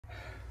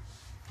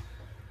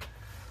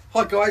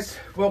Hi guys,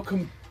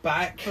 welcome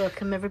back.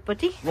 Welcome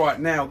everybody. Right,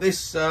 now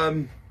this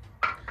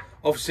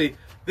obviously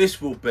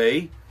this will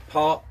be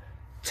part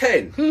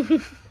 10.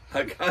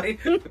 Okay,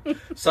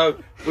 so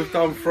we've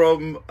done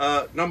from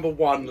number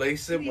 1,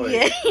 Lisa, haven't we?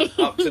 Yeah.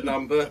 Up to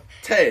number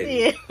 10.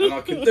 Yeah. And I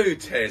can do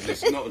 10,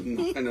 it's not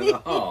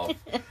 9.5.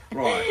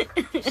 Right,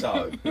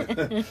 so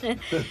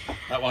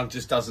that one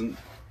just doesn't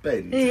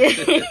bend. Yeah.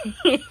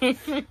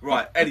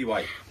 Right,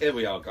 anyway, here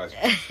we are guys.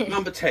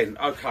 Number 10.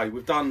 Okay,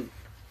 we've done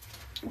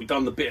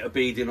the bit of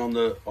beading on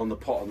the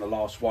pot on the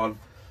last one,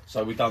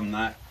 so we've done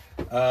that.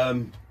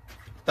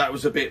 That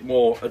was a bit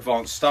more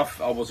advanced stuff.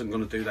 I wasn't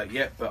going to do that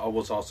yet, but I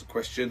was asked a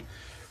question.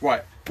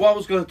 Right, what I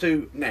was going to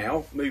do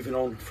now, moving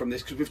on from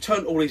this, because we've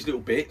turned all these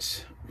little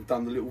bits. We've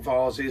done the little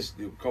vases,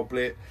 little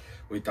goblet.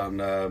 We've done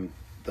the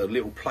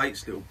little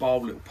plates, little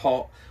bowl, little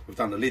pot. We've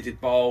done the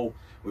lidded bowl.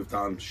 We've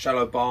done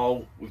shallow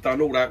bowl. We've done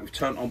all that. We've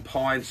turned on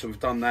pine, so we've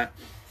done that.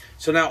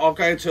 So now I'll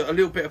go into a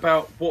little bit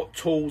about what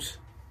tools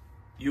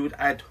you would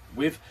add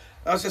with.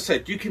 As I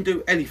said, you can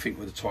do anything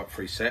with a Type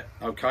 3 set,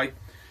 okay?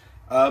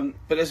 But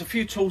there's a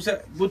few tools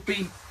that would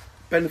be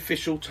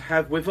beneficial to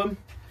have with them.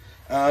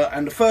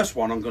 And the first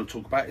one I'm going to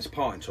talk about is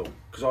parting tool,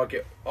 because I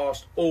get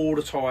asked all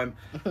the time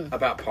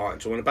about parting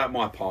tool and about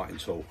my parting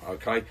tool,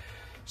 okay?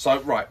 So,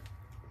 right,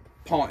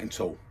 parting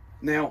tool.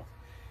 Now,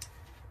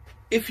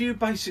 if you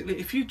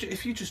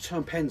just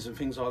turn pens and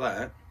things like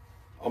that,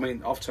 I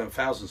mean, I've turned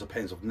thousands of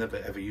pens, I've never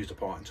ever used a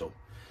parting tool.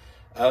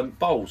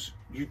 Bowls,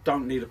 you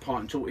don't need a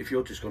parting tool if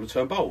you're just going to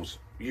turn bowls.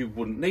 You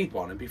wouldn't need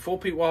one. And before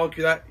people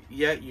argue that,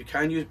 yeah, you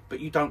can use, but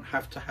you don't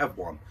have to have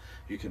one.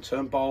 You can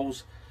turn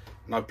bowls,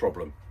 no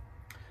problem.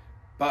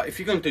 But if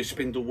you're going to do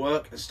spindle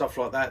work and stuff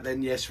like that,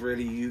 then yes,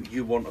 really,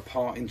 you want a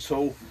parting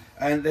tool.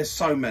 And there's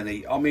so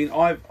many. I mean,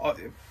 I'm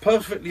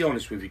perfectly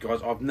honest with you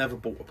guys, I've never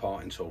bought a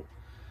parting tool.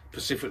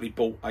 Specifically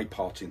bought a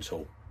parting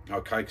tool.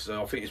 Okay, because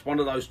I think it's one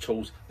of those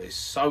tools that is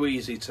so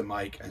easy to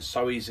make and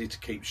so easy to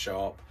keep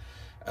sharp.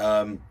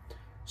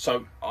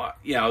 So,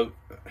 you know,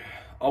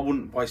 I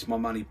wouldn't waste my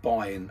money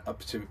buying a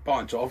specific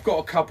parting tool. I've got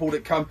a couple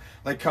that come.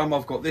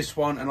 I've got this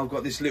one and I've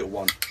got this little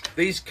one.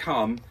 These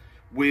come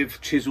with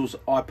chisels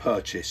I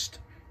purchased.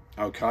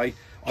 Okay,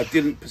 I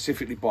didn't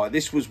specifically buy.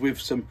 This was with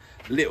some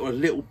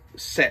little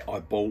set I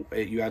bought.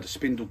 You had a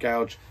spindle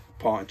gouge,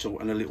 parting tool,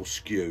 and a little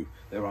skew.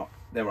 They're up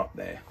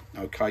there.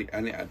 Okay,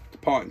 and it had the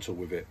parting tool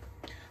with it.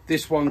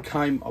 This one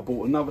came. I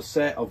bought another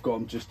set. I've got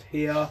them just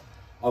here.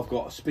 I've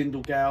got a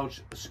spindle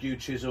gouge, a skew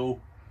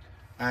chisel,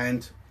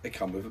 and they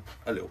come with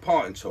a little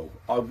parting tool.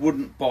 I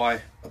wouldn't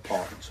buy a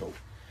parting tool.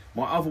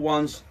 My other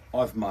ones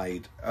I've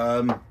made.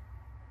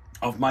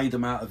 I've made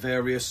them out of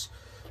various.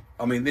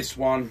 I mean, this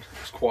one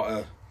is quite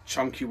a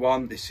chunky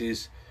one. This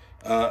is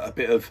a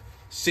bit of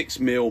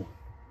 6mm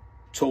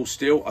tool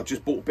steel. I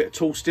just bought a bit of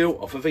tool steel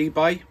off of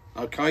eBay.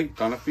 Okay,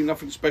 don't have to be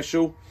nothing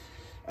special.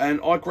 And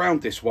I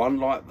ground this one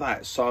like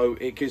that, so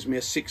it gives me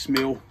a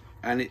 6mm,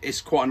 and it's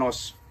quite a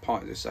nice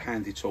part. It's a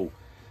handy tool,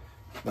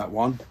 that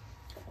one.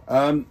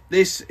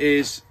 This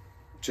is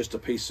just a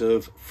piece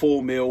of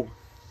 4mm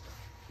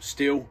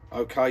steel.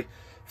 Okay,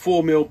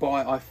 4mm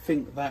by, I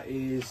think that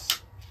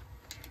is,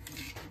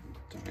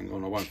 hang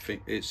on, I won't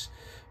think, it's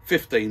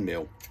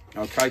 15mm.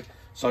 Okay,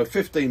 so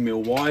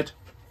 15mm wide,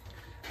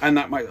 and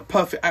that makes a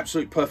perfect,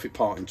 absolute perfect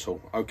parting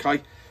tool.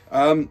 Okay,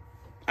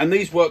 and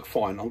these work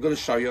fine. I'm going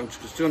to show you. I'm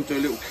just going to do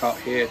a little cut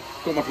here.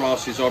 Got my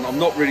glasses on. I'm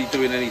not really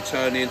doing any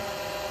turning.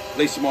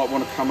 Lisa might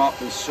want to come up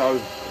and show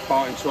the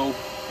parting tool.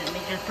 Let me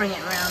just bring it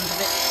around a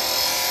bit.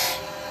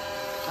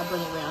 I'll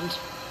bring it round.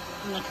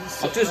 And I can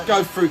see. I'll just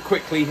go through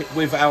quickly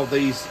with how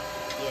these.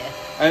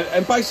 Yeah.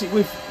 And basically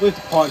with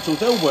the parting tools,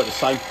 they all work the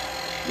same.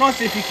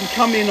 Nice if you can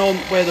come in on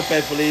where the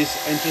bevel is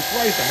and just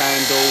raise the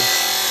handle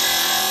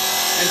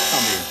and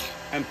come in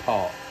and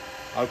part.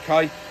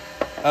 Okay.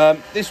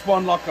 This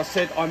one, like I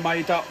said, I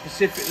made up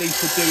specifically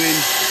for doing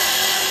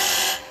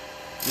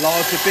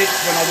larger bits.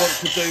 When I want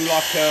to do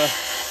like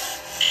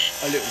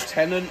a little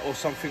tenon or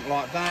something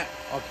like that,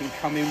 I can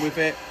come in with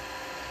it.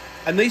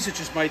 And these are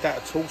just made out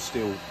of tool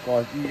steel,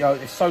 guys. You know,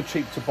 it's so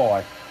cheap to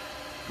buy.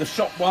 The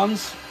shop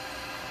ones,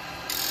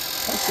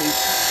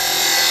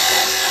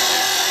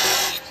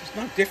 there's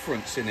no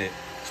difference in it.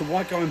 So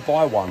why go and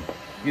buy one?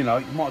 You know,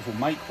 you might as well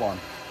make one.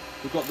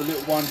 We've got the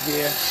little one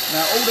here.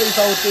 Now, all these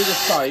I will do the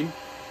same.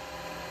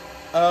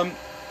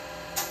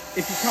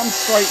 If you come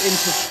straight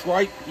into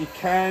scrape, you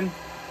can.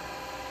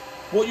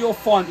 What you'll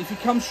find, if you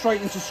come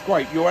straight into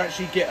scrape, you'll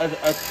actually get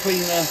a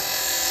cleaner,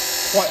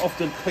 quite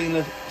often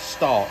cleaner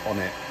start on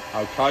it.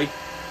 Okay,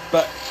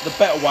 but the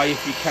better way,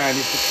 if you can,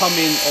 is to come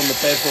in on the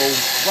bevel,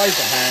 raise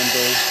the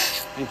handle,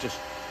 and just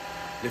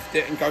lift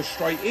it and go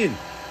straight in.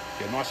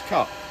 Get a nice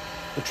cut.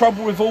 The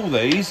trouble with all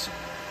these,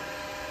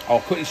 I'll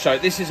quickly show you.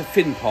 This is a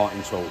thin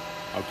parting tool,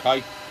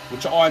 okay,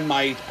 which I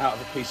made out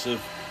of a piece of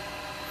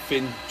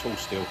thin tool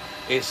steel.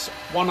 It's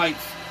 1/8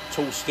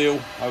 tool steel,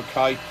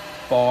 okay,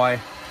 by,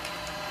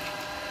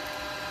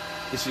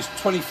 this is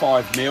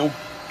 25mm,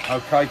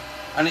 okay,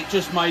 and it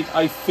just made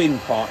a thin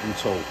parting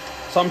tool.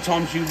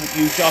 Sometimes you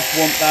just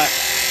want that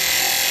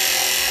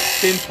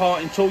thin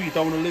parting tool, you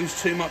don't want to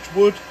lose too much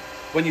wood,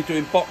 when you're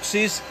doing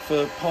boxes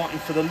for parting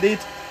for the lid,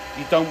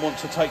 you don't want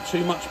to take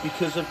too much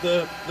because of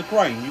the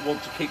grain. You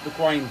want to keep the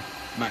grain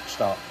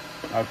matched up.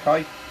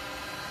 Okay.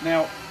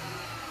 Now,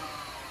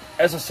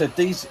 as I said,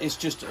 these is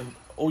just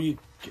all you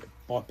get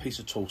by a piece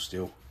of tool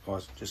steel,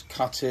 guys. Just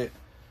cut it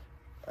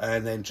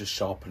and then just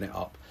sharpen it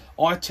up.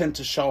 I tend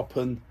to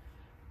sharpen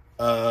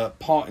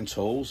parting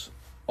tools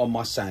on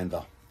my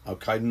sander,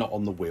 okay, not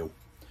on the wheel.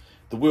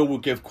 The wheel will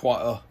give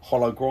quite a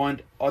hollow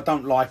grind. I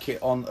don't like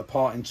it on a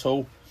parting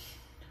tool.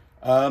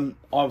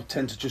 I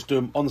tend to just do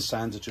them on the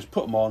sander, just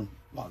put them on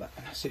like that,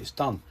 and that's it, it's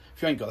done.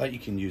 If you ain't got that, you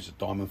can use a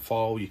diamond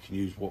file, you can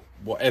use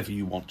whatever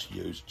you want to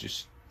use.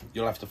 Just,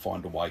 you'll have to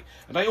find a way.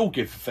 And they all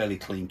give a fairly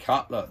clean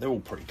cut. Look, they're all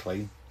pretty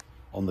clean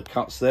on the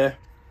cuts there,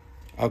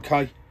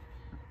 okay.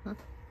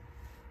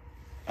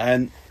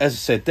 And as I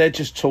said, they're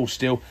just tool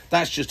steel.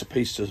 That's just a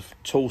piece of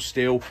tool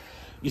steel.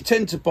 You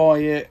tend to buy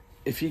it,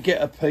 if you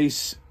get a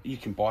piece, you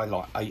can buy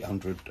like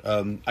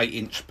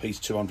 8-inch piece,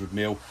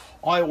 200mm.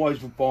 I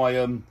always would buy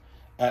them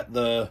at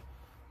the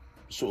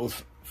sort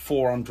of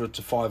 400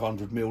 to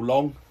 500mm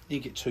long. You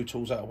get 2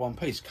 tools out of one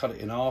piece. Cut it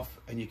in half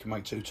and you can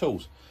make 2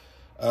 tools.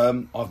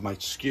 I've made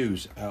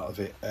skews out of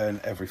it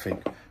and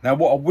everything. Now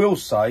what I will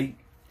say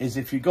is,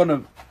 if you're going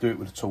to do it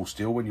with a tool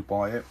steel when you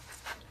buy it,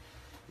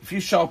 if you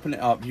sharpen it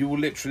up, you will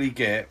literally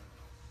get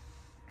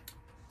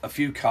a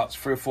few cuts,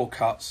 3 or 4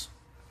 cuts,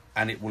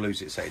 and it will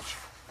lose its edge.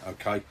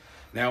 Okay.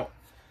 Now,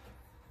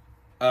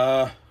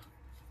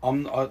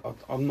 I'm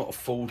not a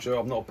forger,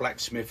 I'm not a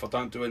blacksmith, I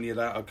don't do any of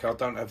that, okay. I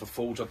don't have a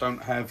forge, I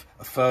don't have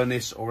a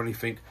furnace or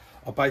anything.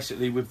 I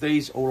basically, with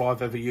these, all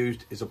I've ever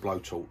used is a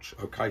blowtorch,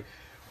 okay.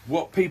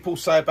 What people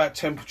say about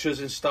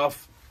temperatures and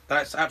stuff,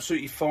 that's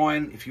absolutely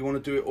fine if you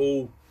want to do it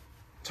all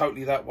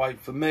totally that way.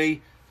 For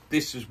me,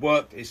 this has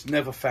worked, it's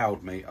never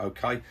failed me,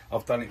 okay.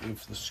 I've done it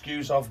with the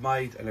skews I've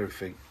made and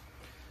everything.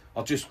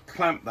 I'll just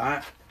clamp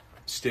that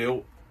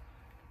still,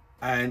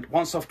 and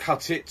once I've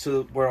cut it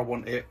to where I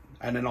want it,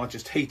 and then I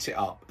just heat it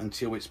up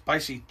until it's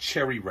basically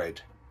cherry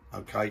red,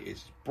 okay,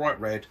 it's bright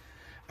red.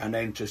 And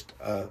then just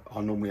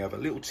I normally have a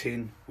little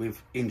tin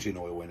with engine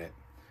oil in it.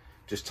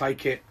 Just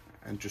take it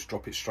and just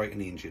drop it straight in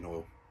the engine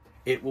oil.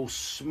 It will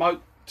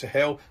smoke to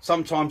hell.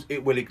 Sometimes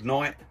it will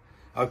ignite,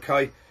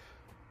 okay,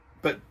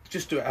 but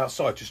just do it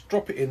outside. Just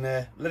drop it in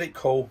there, let it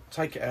cool,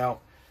 take it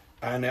out,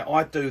 and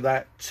I do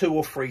that 2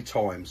 or 3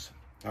 times,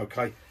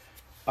 okay.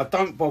 I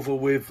don't bother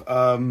with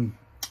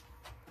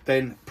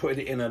then putting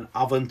it in an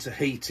oven to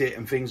heat it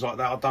and things like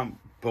that. I don't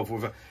bother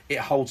with it. It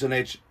holds an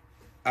edge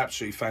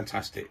absolutely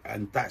fantastic,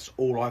 and that's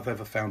all I've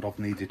ever found I've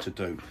needed to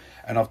do.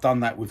 And I've done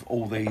that with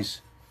all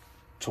these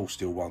tool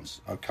steel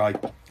ones, okay.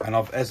 And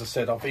as I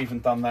said, I've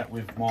even done that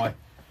with my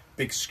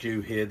big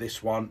skew here.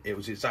 This one, it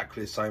was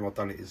exactly the same. I've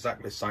done it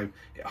exactly the same.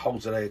 It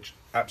holds an edge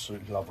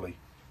absolutely lovely,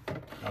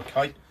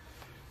 okay.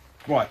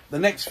 Right, the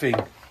next thing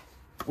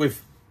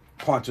with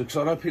pine tools, because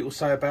I know people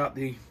say about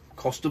the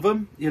cost of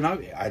them, you know,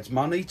 it adds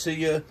money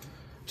to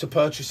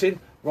purchasing.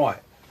 Right,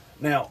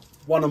 now,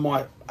 one of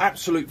my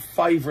absolute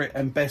favourite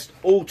and best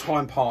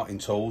all-time parting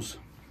tools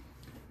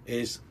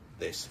is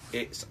this.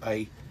 It's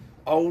a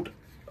old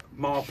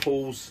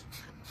Marples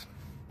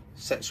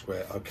set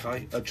square,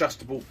 okay,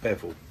 adjustable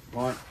bevel,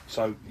 right.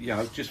 So, you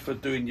know, just for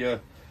doing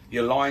your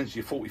lines,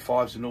 your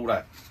 45s and all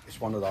that,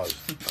 it's one of those,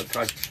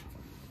 okay.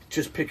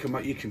 Just pick them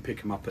up. You can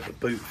pick them up at the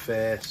boot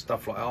fair,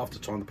 stuff like that. Half the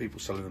time the people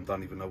selling them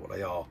don't even know what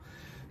they are,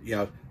 you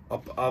know.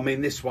 I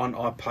mean, this one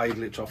I paid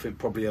literally, I think,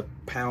 probably £1,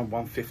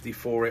 £1.50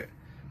 for it.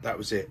 That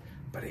was it.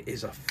 But it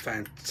is a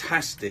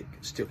fantastic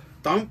steel.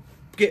 Don't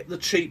get the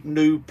cheap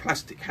new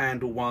plastic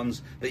handle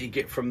ones that you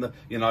get from the,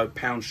 you know,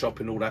 pound shop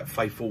and all that,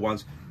 faithful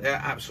ones. They're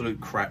absolute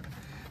crap.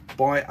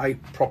 Buy a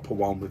proper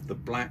one with the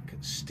black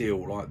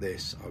steel like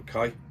this,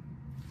 okay.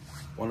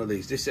 One of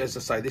these. This, as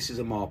I say, this is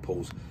a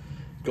Marples.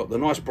 Got the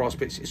nice brass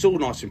bits. It's all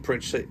nice and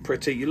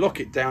pretty. You lock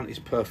it down, it's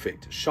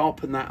perfect.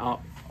 Sharpen that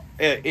up.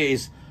 It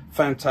is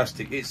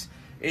fantastic. It's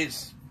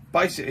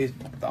basically,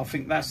 I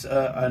think that's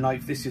an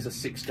 1/8. This is a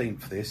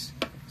 16th. This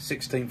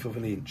 16th of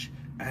an inch,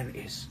 and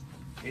it's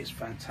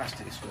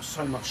fantastic. It's got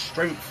so much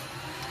strength.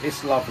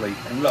 It's lovely.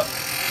 And look,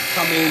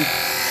 come in.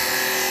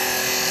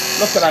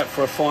 Look at that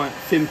for a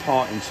thin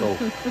parting tool.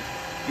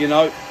 You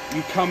know,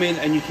 you come in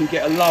and you can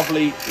get a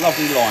lovely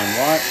line,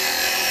 right,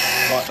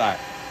 like that.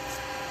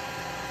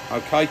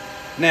 Okay.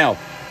 Now,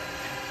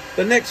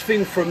 the next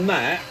thing from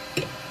that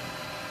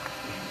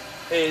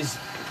is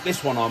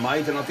this one I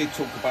made, and I did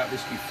talk about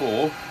this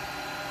before,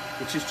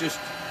 which is just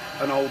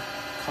an old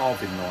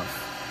carving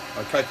knife.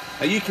 Okay,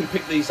 now you can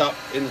pick these up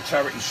in the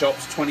charity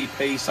shops,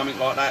 20p, something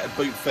like that, at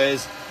boot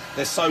fairs.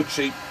 They're so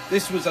cheap.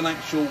 This was an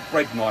actual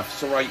bread knife,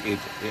 serrated.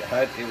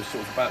 It was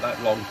sort of about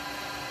that long.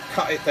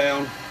 Cut it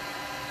down,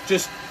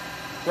 just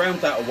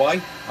ground that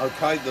away.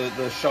 Okay,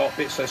 the sharp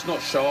bit, so it's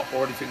not sharp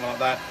or anything like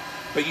that.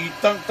 But you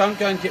don't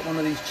go and get one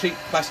of these cheap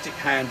plastic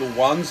handle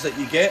ones that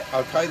you get.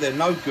 Okay, they're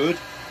no good.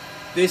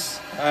 This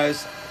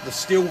has, the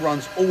steel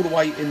runs all the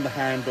way in the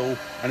handle,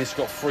 and it's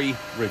got 3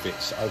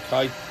 rivets.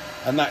 Okay,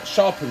 and that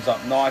sharpens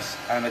up nice.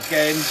 And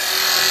again,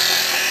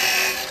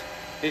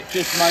 it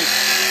just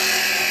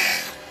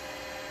makes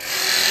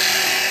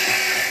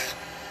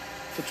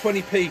for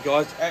 20p,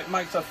 guys. It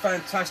makes a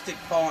fantastic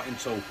parting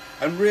tool,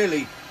 and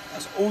really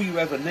that's all you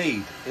ever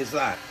need is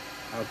that.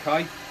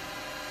 Okay,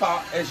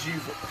 but as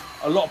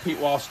a lot of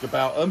people ask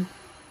about them,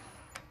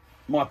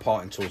 my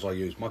parting tools I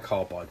use, my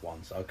Carbide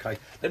ones. Okay,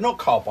 they're not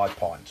Carbide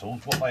parting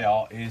tools. What they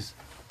are is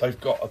they've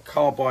got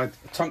a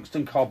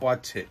tungsten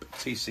carbide tip,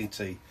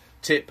 TCT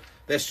tip.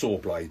 They're saw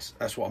blades.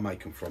 That's what I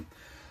make them from.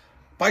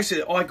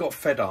 Basically, I got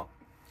fed up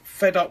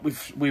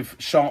with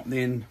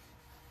sharpening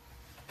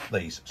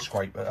these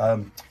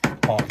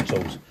parting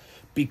tools,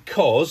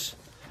 because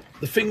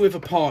the thing with a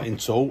parting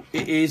tool,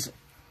 it is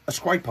a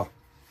scraper.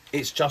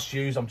 It's just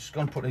used. I'm just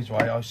going to put these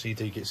away.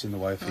 OCD gets in the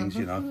way of things,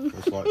 you know.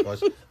 It's like,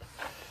 guys.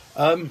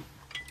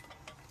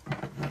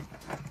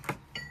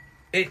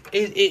 It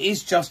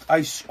is just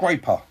a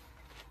scraper.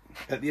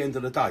 At the end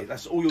of the day,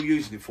 that's all you're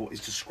using it for,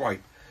 is to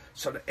scrape.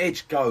 So the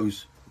edge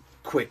goes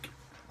quick.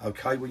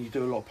 Okay, when you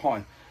do a lot of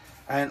parting.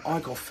 And I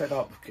got fed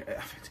up with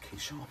having to keep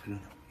sharpening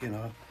them, you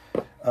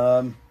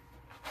know.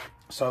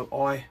 So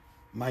I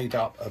made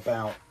up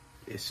about,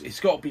 it's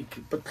got to be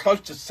but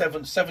close to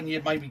 7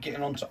 years, maybe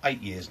getting on to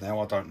 8 years now,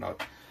 I don't know.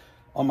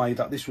 I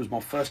made up, this was my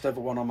first ever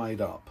one I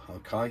made up,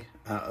 okay,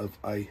 out of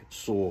a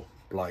saw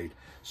blade,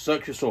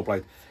 circular saw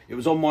blade. It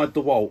was on my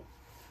DeWalt,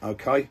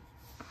 okay,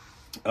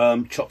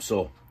 chop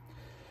saw,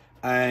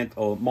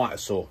 or miter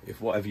saw,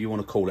 if whatever you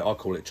want to call it. I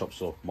call it chop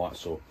saw, miter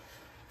saw.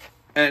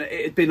 And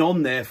it had been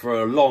on there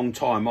for a long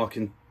time. I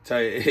can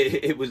tell you,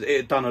 it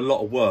had done a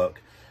lot of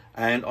work.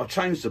 And I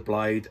changed the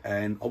blade,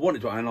 and I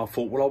wanted to, and I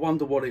thought, well, I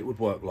wonder what it would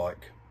work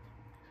like.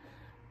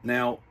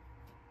 Now,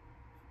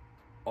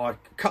 I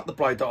cut the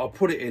blade, I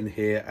put it in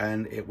here,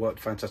 and it worked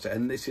fantastic.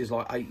 And this is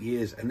like 8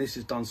 years, and this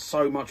has done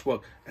so much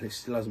work, and it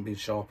still hasn't been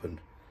sharpened.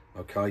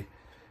 Okay,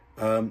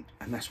 and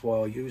that's why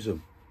I use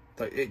them.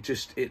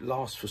 It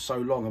lasts for so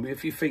long. I mean,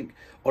 if you think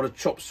on a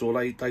chop saw,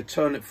 they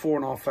turn at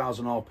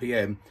 4,500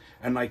 RPM,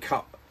 and they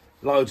cut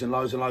loads and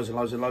loads and loads and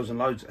loads and loads and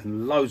loads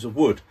and loads of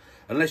wood.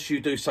 Unless you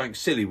do something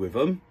silly with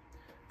them,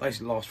 they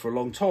last for a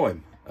long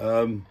time.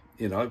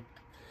 You know,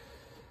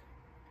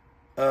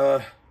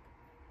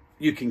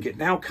 you can get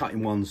nail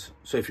cutting ones.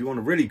 So if you want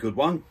a really good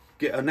one,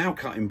 get a nail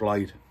cutting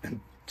blade and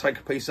take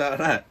a piece out of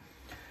that.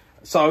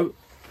 So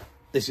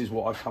this is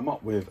what I come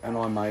up with, and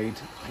I made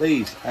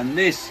these. And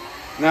this,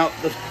 now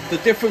the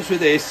difference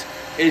with this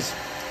is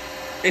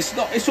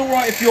it's all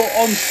right if you're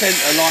on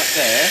centre like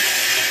there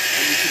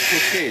and you can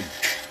push in,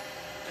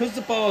 because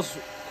the bar's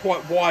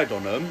quite wide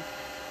on them.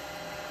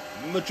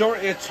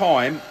 Majority of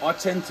time I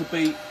tend to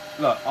be,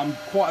 look, I'm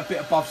quite a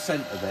bit above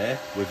centre there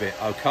with it.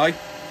 Okay,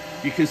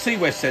 you can see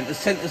where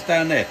centre's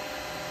down there.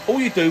 All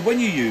you do when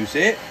you use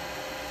it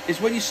is,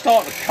 when you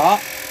start the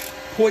cut,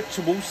 point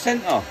towards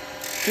centre,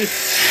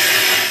 just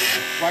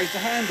raise the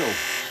handle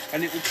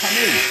and it will come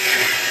in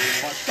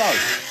like so.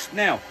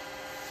 Now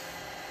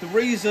the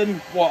reason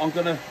why, I'm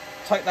going to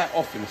take that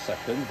off in a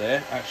second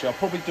there. Actually, I'll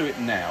probably do it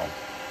now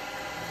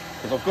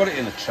because I've got it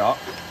in a chuck.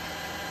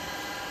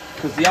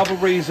 Because the other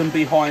reason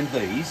behind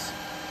these,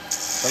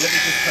 so let me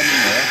just come in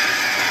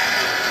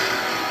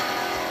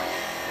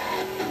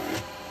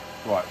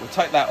there. Right, we'll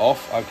take that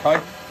off, okay.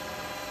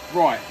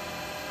 Right,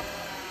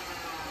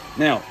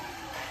 now,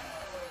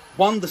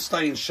 the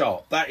staying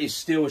sharp, that is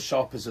still as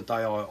sharp as the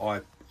day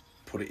I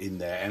put it in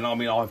there. And I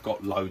mean, I've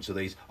got loads of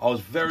these. I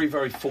was very,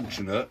 very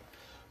fortunate.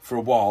 For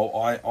a while,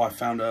 I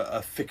found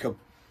a thicker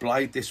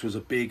blade. This was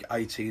a big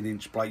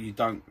 18-inch blade. You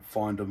don't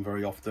find them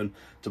very often.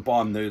 To buy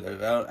them new,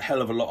 a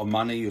hell of a lot of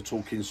money. You're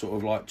talking sort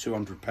of like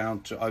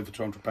 £200 to over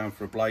 £200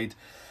 for a blade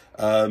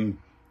of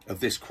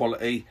this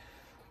quality.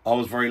 I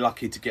was very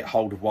lucky to get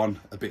hold of one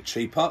a bit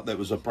cheaper. That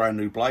was a brand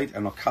new blade,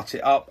 and I cut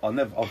it up. I've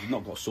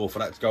not got a saw for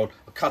that to go on.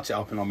 I cut it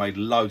up and I made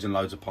loads and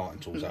loads of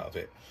parting tools out of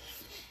it.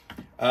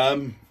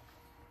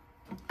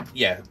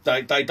 Yeah,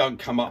 they don't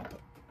come up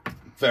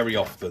very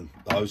often,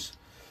 those.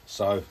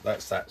 So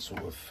that's that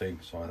sort of thing.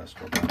 Sorry, that's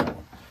got that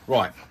one.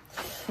 Right.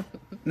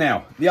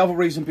 Now, the other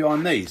reason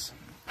behind these,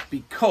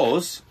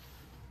 because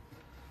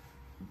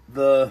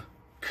the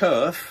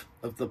kerf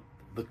of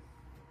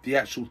the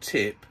actual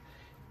tip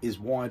is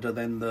wider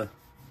than the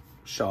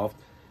shaft,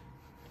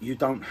 you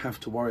don't have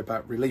to worry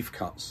about relief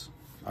cuts.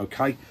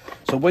 Okay,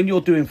 so when you're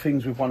doing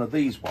things with one of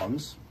these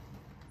ones,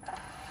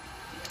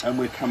 and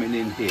we're coming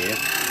in here,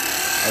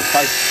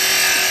 okay,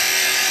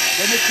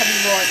 when we're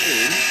coming right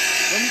in,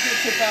 when we get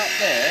to about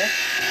there,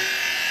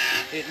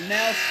 it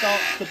now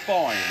starts to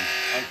bind,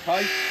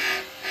 okay?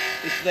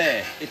 It's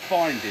there, it's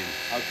binding,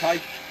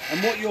 okay?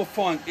 And what you'll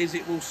find is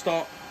it will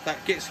start,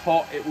 that gets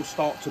hot, it will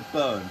start to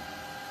burn,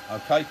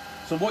 okay?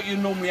 So what you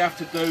normally have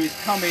to do is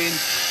come in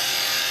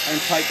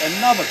and take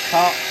another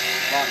cut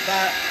like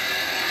that,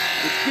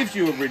 which gives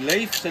you a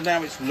relief, so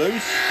now it's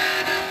loose.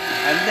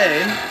 And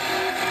then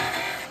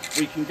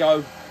we can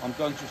go, I'm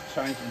going to just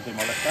change and do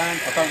my left hand.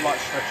 I don't like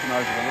stretching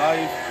over the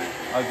lathe,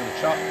 over the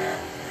chuck.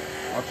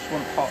 I just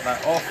want to part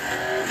that off.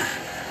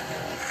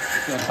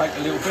 It's going to take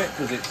a little bit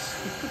because it's,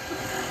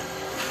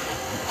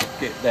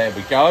 there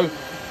we go.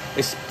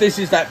 This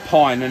is that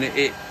pine, and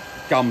it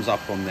gums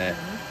up on there.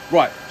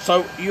 Right,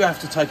 so you have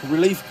to take a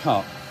relief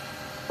cut.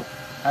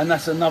 and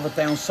that's another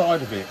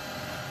downside of it.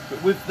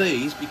 But with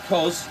these,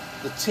 because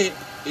the tip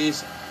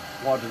is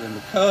wider than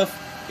the curve,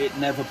 it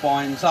never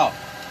binds up.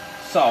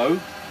 So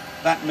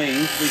that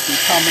means we can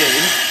come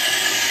in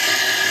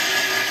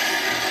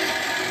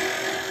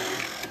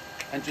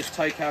and just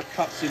take our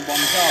cuts in one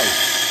go.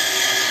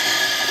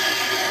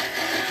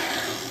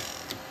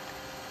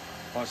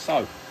 Like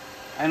so.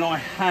 And I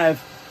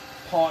have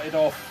parted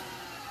off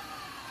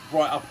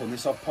right up on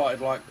this. I've parted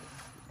like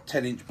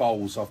 10-inch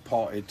bowls. I've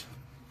parted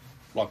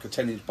like a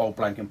 10-inch bowl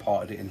blank and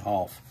parted it in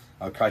half.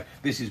 Okay,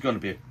 this is going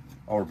to be a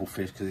horrible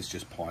fish because it's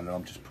just pine and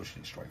I'm just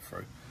pushing it straight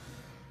through.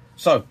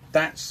 So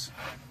that's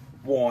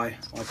why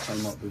I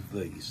came up with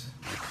these.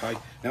 Okay,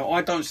 now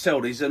I don't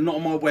sell these, they're not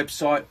on my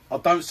website. I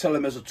don't sell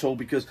them as a tool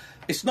because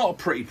it's not a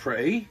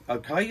pretty,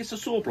 okay, it's a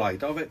saw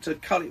blade. I've had to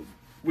cut it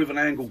with an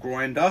angle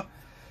grinder,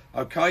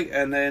 okay,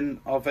 and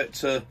then I've had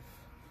to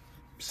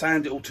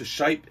sand it all to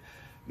shape.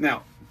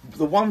 Now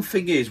the one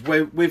thing is,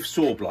 with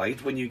saw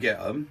blades, when you get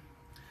them,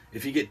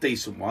 if you get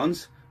decent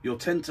ones, you'll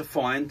tend to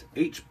find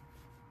each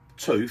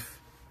tooth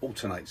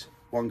alternates.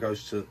 One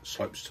goes to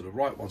slopes to the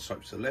right, one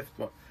slopes to the left,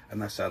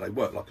 and that's how they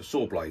work, like a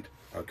saw blade,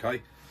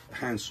 okay, a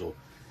hand saw.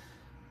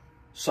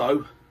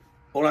 So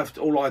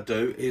all I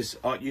do is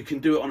you can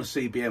do it on a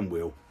CBM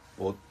wheel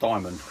or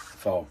diamond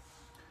file.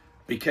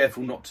 Be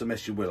careful not to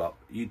mess your wheel up.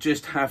 You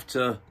just have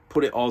to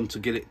put it on to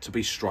get it to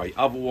be straight.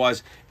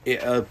 Otherwise,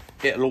 it'll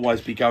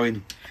always be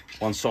going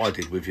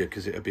one-sided with you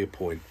because it'll be a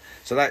point.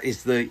 So that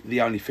is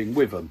the only thing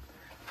with them.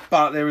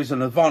 But there is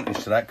an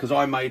advantage to that because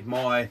I made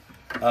my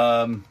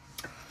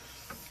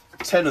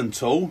tenon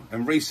tool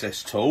and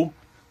recess tool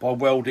by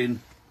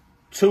welding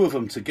two of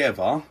them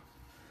together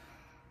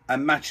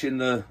and matching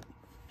the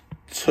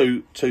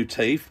two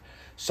teeth,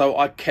 so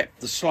I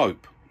kept the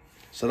slope.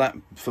 So that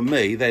for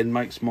me then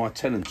makes my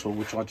tenon tool,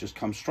 which I just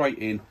come straight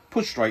in,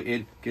 push straight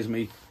in, gives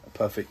me a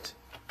perfect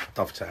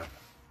dovetail.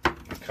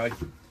 Okay,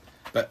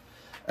 but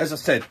as I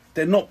said,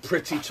 they're not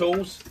pretty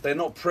tools. They're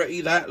not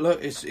pretty. That look,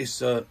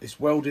 it's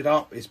welded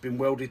up. It's been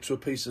welded to a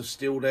piece of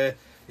steel there.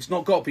 It's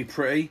not got to be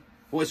pretty.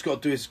 What it's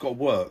got to do is it's got to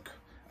work,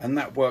 and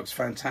that works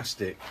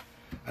fantastic.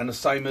 And the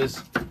same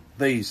as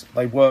these,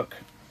 they work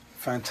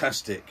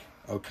fantastic.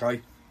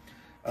 Okay,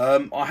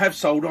 I have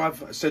sold.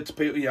 I've said to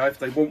people, you know, if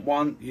they want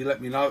one, you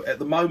let me know. At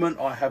the moment,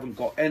 I haven't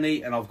got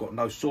any, and I've got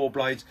no saw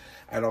blades,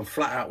 and I'm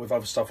flat out with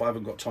other stuff. I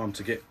haven't got time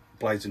to get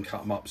blades and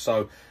cut them up.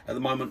 So at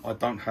the moment, I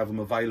don't have them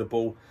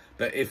available.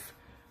 But if,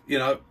 you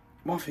know,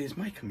 my thing is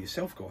make them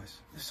yourself, guys.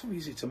 They're so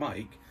easy to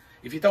make.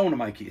 If you don't want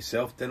to make it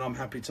yourself, then I'm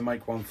happy to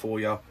make one for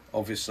you.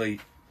 Obviously,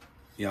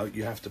 you know,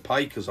 you have to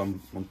pay because I've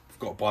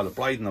got to buy the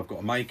blade and I've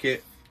got to make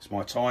it. It's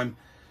my time.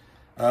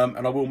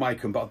 And I will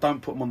make them, but I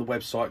don't put them on the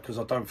website because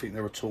I don't think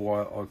they're a tool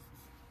I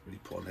really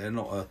put on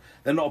there.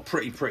 They're not a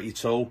pretty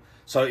tool.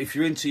 So if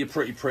you're into your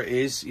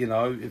pretties, you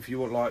know, if you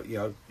want, like, you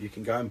know, you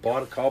can go and buy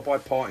the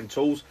Carbide parting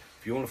tools.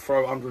 If you want to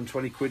throw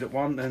 120 quid at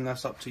one, then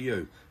that's up to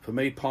you. For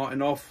me,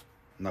 parting off,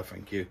 no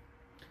thank you.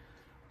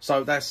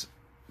 So that's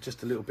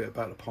just a little bit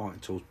about the parting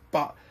tools.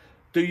 But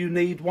do you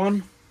need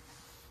one?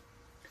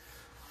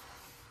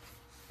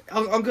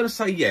 I'm going to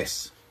say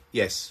yes.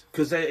 Yes,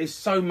 because there is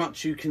so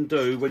much you can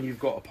do when you've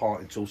got a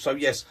parting tool. So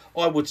yes,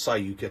 I would say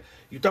you can.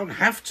 You don't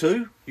have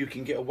to. You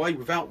can get away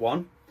without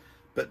one.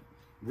 But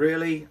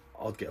really,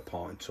 I'd get a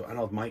parting tool and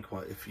I'd make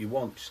one. If you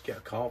want, just get a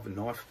carving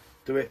knife.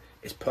 Do it.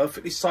 It's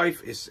perfectly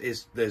safe.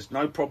 There's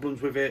no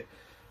problems with it.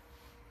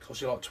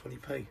 Costs you like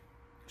 20p.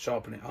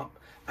 Sharpen it up.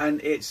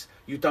 And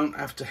you don't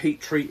have to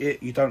heat treat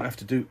it. You don't have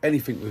to do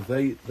anything with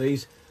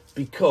these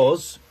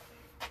because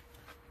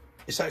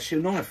it's actually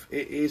a knife.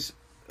 It is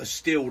a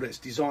steel that's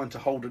designed to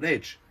hold an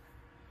edge,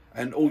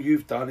 and all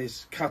you've done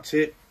is cut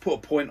it, put a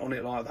point on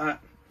it like that,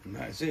 and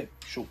that is it.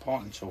 Short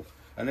parting tool.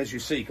 And as you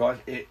see, guys,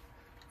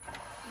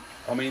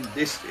 I mean,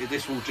 this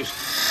will just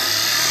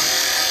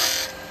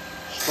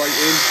straight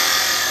in.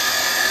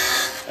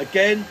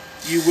 Again,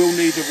 you will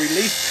need a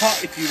relief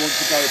cut if you want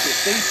to go a bit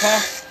deeper,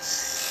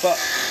 but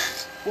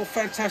what a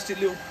fantastic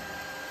little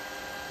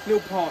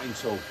parting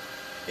tool.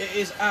 It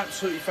is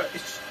absolutely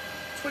it's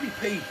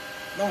 20p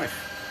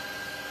knife.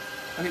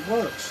 And it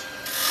works.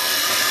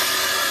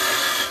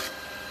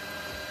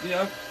 You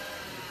know,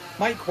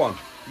 make one.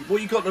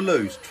 What you got to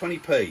lose?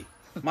 20p.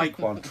 Make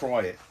one.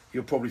 Try it.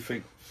 You'll probably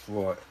think,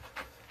 right,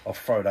 I'll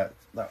throw that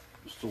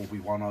Strawberry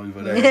one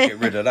over there, get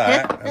rid of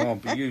that, and I'll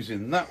be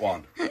using that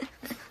one.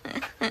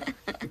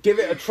 Give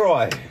it a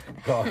try,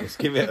 guys.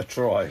 Give it a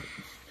try.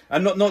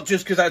 And not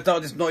just because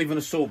it's not even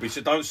a Sorby, so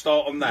don't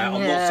start on that.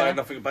 I'm not saying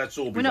nothing about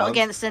Sorby. We're not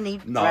against any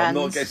brands. No, I'm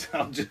not against.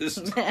 I'm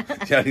just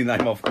the only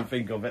name I can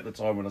think of at the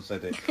time when I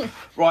said it.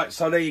 Right,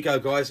 so there you go,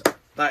 guys.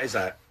 That is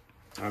that.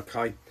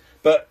 Okay,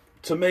 but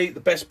to me, the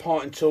best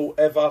parting tool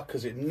ever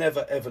because it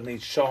never ever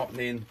needs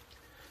sharpening.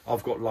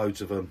 I've got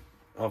loads of them.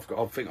 I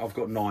think I've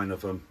got 9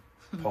 of them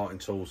parting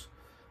tools.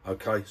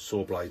 Okay,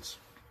 saw blades,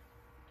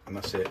 and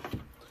that's it.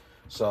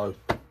 So,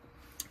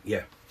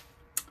 yeah.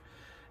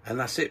 And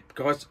that's it,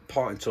 guys.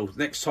 Parting tools.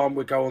 Next time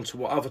we go on to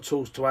what other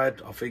tools to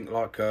add. I think,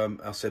 like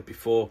I said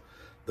before,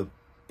 the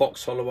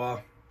box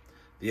hollower,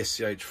 the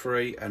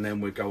SCH3, and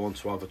then we'll go on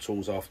to other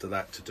tools after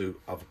that to do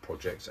other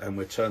projects, and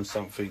we'll turn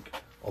something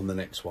on the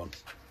next one.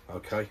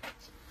 Okay,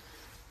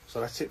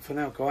 so that's it for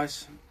now,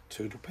 guys.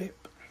 Toodle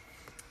pip.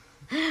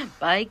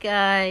 Bye,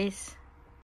 guys.